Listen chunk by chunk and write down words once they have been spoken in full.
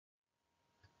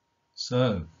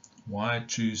So, why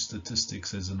choose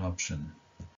statistics as an option?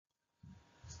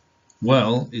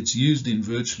 Well, it's used in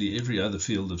virtually every other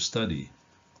field of study.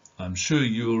 I'm sure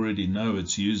you already know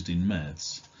it's used in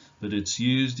maths, but it's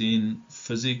used in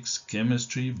physics,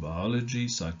 chemistry, biology,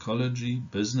 psychology,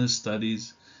 business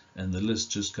studies, and the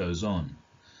list just goes on.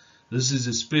 This is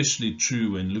especially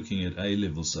true when looking at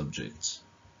A-level subjects.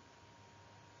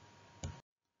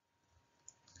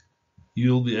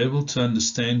 You'll be able to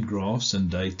understand graphs and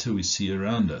data we see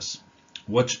around us.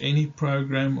 Watch any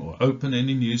program or open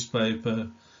any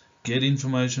newspaper, get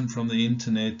information from the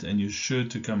internet, and you're sure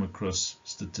to come across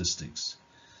statistics.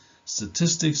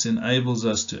 Statistics enables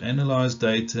us to analyze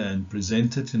data and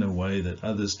present it in a way that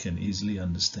others can easily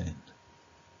understand.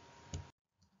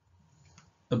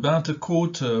 About a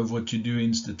quarter of what you do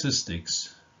in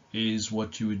statistics is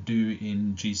what you would do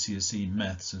in GCSE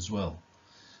maths as well.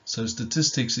 So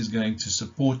statistics is going to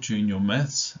support you in your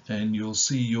maths, and you'll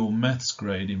see your maths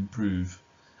grade improve,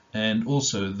 and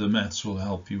also the maths will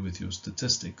help you with your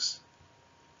statistics.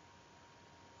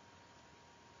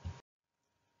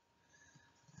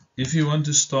 If you want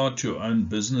to start your own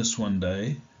business one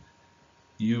day,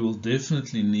 you will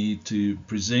definitely need to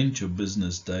present your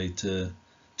business data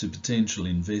to potential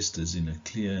investors in a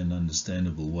clear and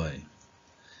understandable way.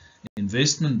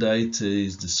 Investment data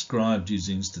is described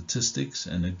using statistics,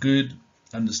 and a good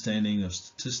understanding of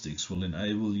statistics will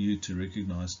enable you to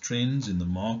recognize trends in the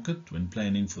market when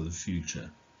planning for the future.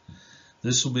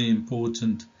 This will be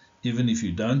important even if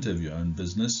you don't have your own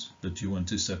business, but you want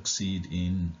to succeed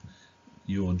in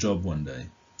your job one day.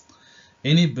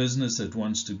 Any business that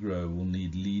wants to grow will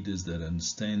need leaders that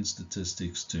understand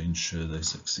statistics to ensure they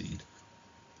succeed.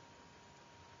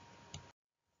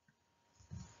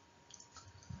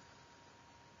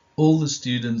 All the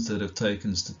students that have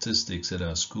taken statistics at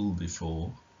our school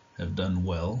before have done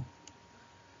well,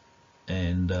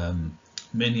 and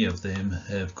many of them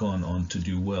have gone on to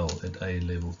do well at A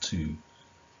level 2.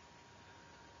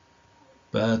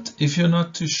 But if you're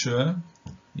not too sure,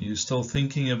 you're still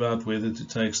thinking about whether to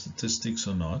take statistics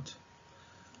or not,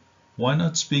 why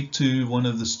not speak to one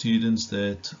of the students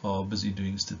that are busy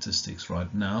doing statistics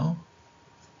right now,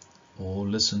 or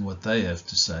listen what they have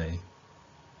to say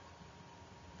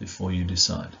before you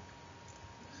decide.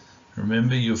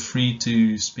 Remember, you're free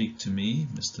to speak to me,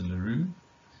 Mr. LaRue,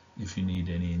 if you need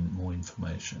any more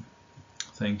information.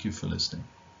 Thank you for listening.